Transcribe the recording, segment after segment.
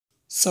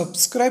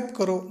Subscribe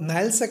કરો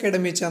Niles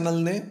academy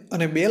ચેનલને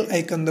અને બેલ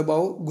આઇકન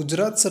દબાવો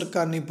ગુજરાત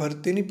સરકારની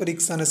ભરતીની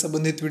પરીક્ષાને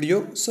સંબંધિત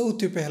વિડીયો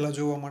સૌથી પહેલા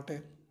જોવા માટે।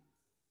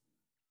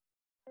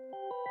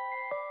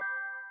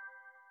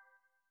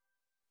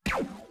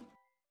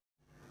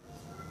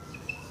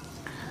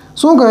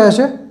 શું કહે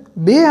છે?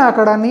 બે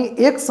આંકડાની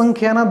એક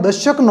સંખ્યાના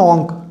દશકનો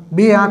અંક,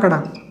 બે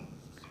આંકડા।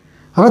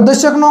 હવે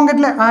દશકનો અંક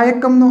એટલે આ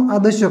એકમનો,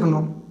 આ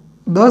દશકનો,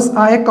 10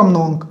 આ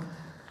એકમનો અંક,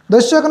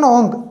 દશકનો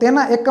અંક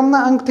તેના એકમના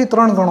અંકથી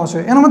 3 ગણો છે।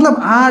 એનો મતલબ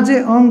આ જે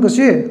અંક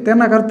છે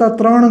તેના કરતાં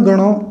 3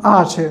 ગણો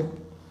આ છે।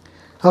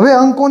 હવે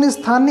અંકોની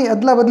સ્થાનની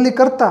અદલા બદલી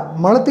કરતાં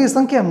મળતી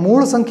સંખ્યા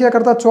મૂળ સંખ્યા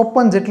કરતાં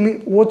 54 જેટલી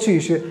ઓછી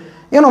છે।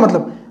 એનો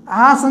મતલબ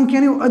આ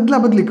સંખ્યાની અદલા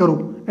બદલી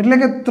કરું એટલે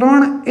કે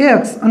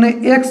 3x અને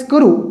x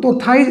કરું તો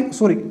થાય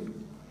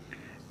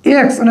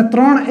x અને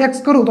 3x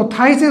કરું તો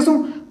થાય છે શું?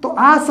 તો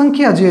આ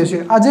સંખ્યા જે છે,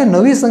 આ જે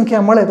નવી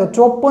સંખ્યા મળે તો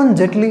 54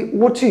 જેટલી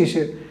ઓછી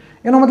છે।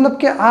 એનો મતલબ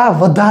કે આ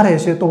વધારે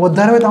છે, તો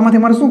વધારે હોય તો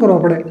આમાંથી મારે શું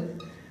કરવા પડે?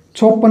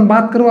 56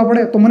 બાદ કરવા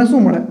પડે તો મને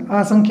શું મળે?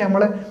 આ સંખ્યા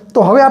મળે। તો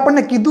હવે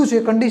આપણને કીધું છે,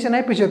 કન્ડિશન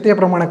આપી છે, તે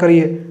પ્રમાણે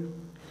કરીએ।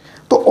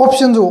 તો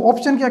ઓપ્શન જુઓ,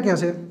 ઓપ્શન ક્યાં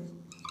ક્યાં છે?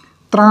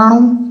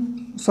 93,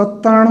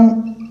 97,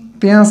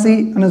 83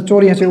 અને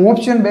 84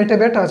 ઓપ્શન બેઠે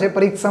બેઠા છે,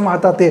 પરીક્ષામાં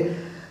હતા તે।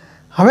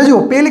 હવે જુઓ,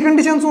 પહેલી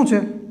કન્ડિશન શું છે?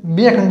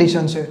 બે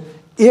કન્ડિશન છે।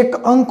 એક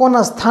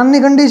અંકોના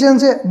સ્થાનની કન્ડિશન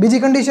છે,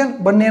 બીજી કન્ડિશન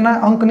બંનેના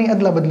અંકની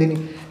અદલા બદલીની।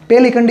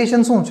 પહેલી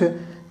કન્ડિશન શું છે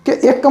કે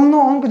એકમનો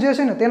અંક જે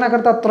છે ને તેના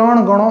કરતાં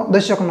 3 ગણો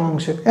દશકનો અંક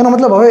છે। એનો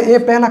મતલબ હવે એ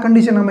પહેલા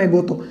કન્ડિશન અમે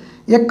ગોતો,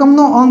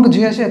 એકમનો અંક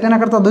જે છે તેના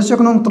કરતાં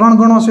દશકનો અંક 3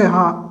 ગણો છે।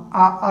 હા,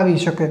 આ આવી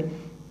શકે।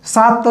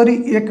 7 તરી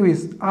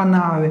 21 આ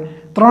ના આવે,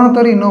 3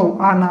 તરી 9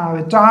 આ ના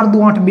આવે, 4 દુ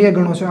 8 2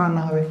 ગણો છે, આ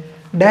ના આવે।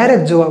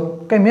 ડાયરેક્ટ જવાબ,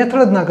 કંઈ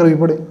મેથડ જ ના કરવી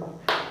પડે।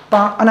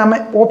 અને અમે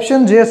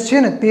ઓપ્શન જે છે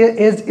ને તે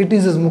એઝ ઇટ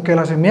ઇઝ જ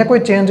મૂકેલા છે, મેં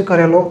કોઈ ચેન્જ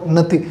કરેલો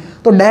નથી,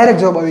 તો ડાયરેક્ટ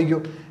જવાબ આવી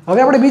ગયો। હવે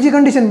આપણે બીજી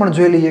કન્ડિશન પણ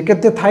જોઈ લઈએ કે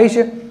તે થાય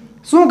છે।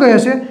 શું કહે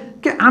છે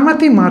કે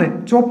આમાંથી મારે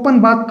 54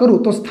 બાદ કરું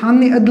તો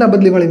સ્થાનની અદલા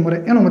બદલી વાળી મળે।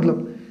 એનો મતલબ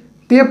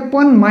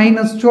 53 -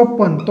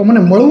 54 તો મને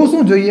મળવું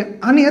શું જોઈએ?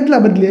 આની અદલા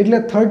બદલી એટલે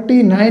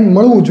 39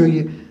 મળવું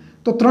જોઈએ।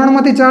 તો 3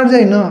 માંથી 4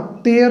 જાય 9,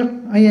 13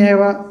 અહીંયા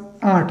આવ્યા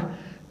 8,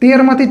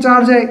 13 માંથી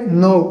 4 જાય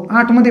 9,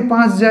 8 માંથી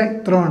 5 જાય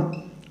 3,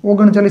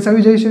 39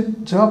 આવી જાય છે।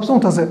 જવાબ શું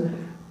થશે?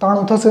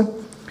 93 થશે।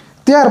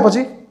 ત્યાર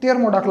પછી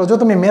 13મો દાખલો, જો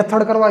તમે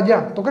મેથડ કરવા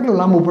ગયા તો કેટલું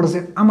લાંબુ પડશે,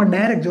 આમાં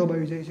ડાયરેક્ટ જવાબ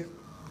આવી જાય છે।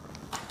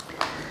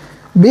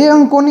 બે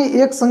અંકોની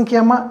એક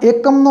સંખ્યામાં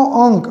એકમનો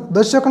અંક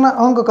દશકના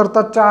અંક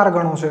કરતાં 4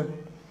 ગણો છે।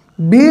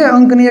 બે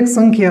અંકની એક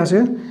સંખ્યા છે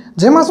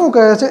જેમાં શું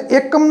કહે છે?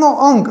 એકમનો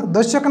અંક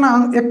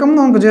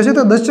એકમનો અંક જે છે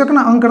તે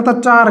દશકના અંક કરતાં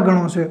 4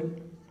 ગણો છે।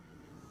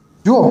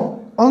 જો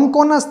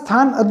અંકોના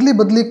સ્થાન અદલી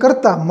બદલી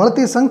કરતાં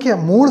મળતી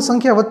સંખ્યા મૂળ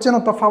સંખ્યા વચ્ચેનો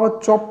તફાવત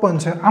 54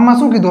 છે। આમાં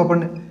શું કીધું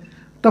આપણને?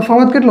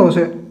 તફાવત કેટલો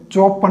છે?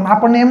 54।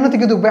 આપણને એમ નથી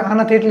કીધું કે ભાઈ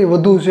આનાથી એટલી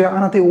વધુ છે,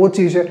 આનાથી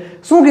ઓછી છે।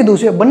 શું કીધું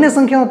છે? બંને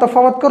સંખ્યાનો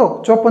તફાવત કરો,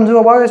 54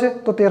 જવાબ આવે છે,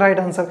 તો તે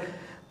રાઈટ આન્સર।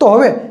 તો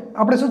હવે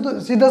આપણે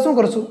સીધા શું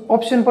કરશું?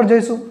 ઓપ્શન પર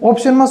જઈશું।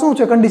 ઓપ્શનમાં શું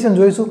છે? કન્ડિશન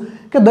જોઈશું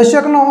કે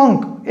દશકનો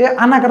અંક એ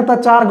આના કરતાં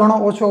 4 ગણો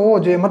ઓછો હોવો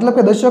જોઈએ, મતલબ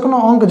કે દશકનો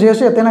અંક જે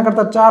છે તેના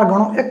કરતાં 4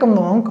 ગણો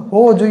એકમનો અંક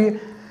હોવો જોઈએ।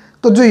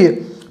 તો જોઈએ,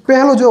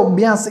 પહેલો જો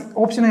 82,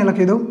 ઓપ્શન અહીં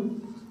લખી દઉં,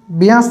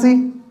 82,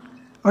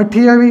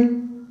 28,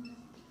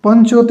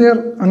 75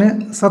 અને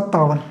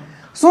 57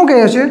 શું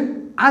કહે છે?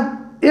 આ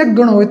 1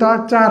 ગણો હોય તો આ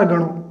 4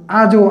 ગણો,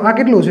 આ જો આ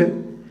કેટલું છે?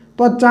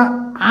 તો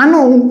આનો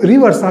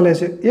રિવર્સ ચાલે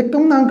છે,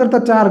 એકમના અંક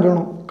કરતાં 4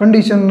 ગણો,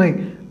 કન્ડિશન નહીં।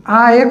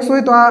 આ x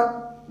હોય તો આ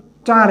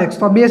 4x,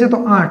 તો આ 2 છે તો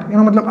 8,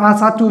 એનો મતલબ આ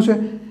સાચું છે।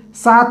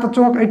 7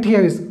 ચોક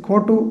 28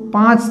 ખોટું,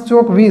 5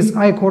 ચોક 20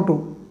 આ ખોટું,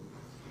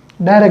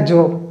 ડાયરેક્ટ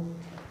જવાબ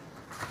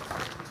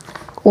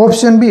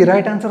ઓપ્શન બી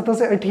રાઈટ આન્સર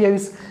થશે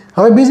 28।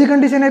 હવે બીજી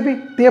કન્ડિશન આપી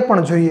તે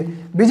પણ જોઈએ।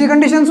 બીજી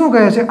કન્ડિશન શું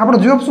કહે છે? આપણો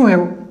જવાબ શું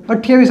આવ્યો?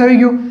 28 આવી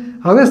ગયો।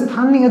 હવે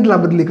સ્થાનની અદલા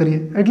બદલી કરીએ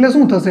એટલે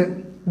શું થશે?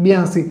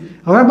 82।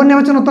 હવે બંને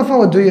વચ્ચેનો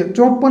તફાવત જોઈએ,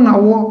 54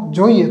 આવવો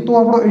જોઈએ તો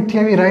આપણો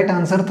 28 રાઈટ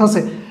આન્સર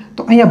થશે।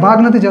 તો અહીંયા ભાગ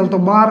નથી ચાલતો,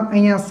 12,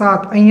 અહીંયા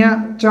 7, અહીંયા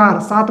 4,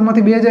 7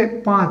 માંથી 2 જાય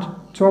 5,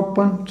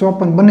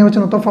 54, બંને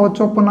વચ્ચેનો તફાવત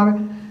 54 આવે,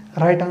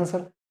 રાઈટ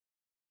આન્સર।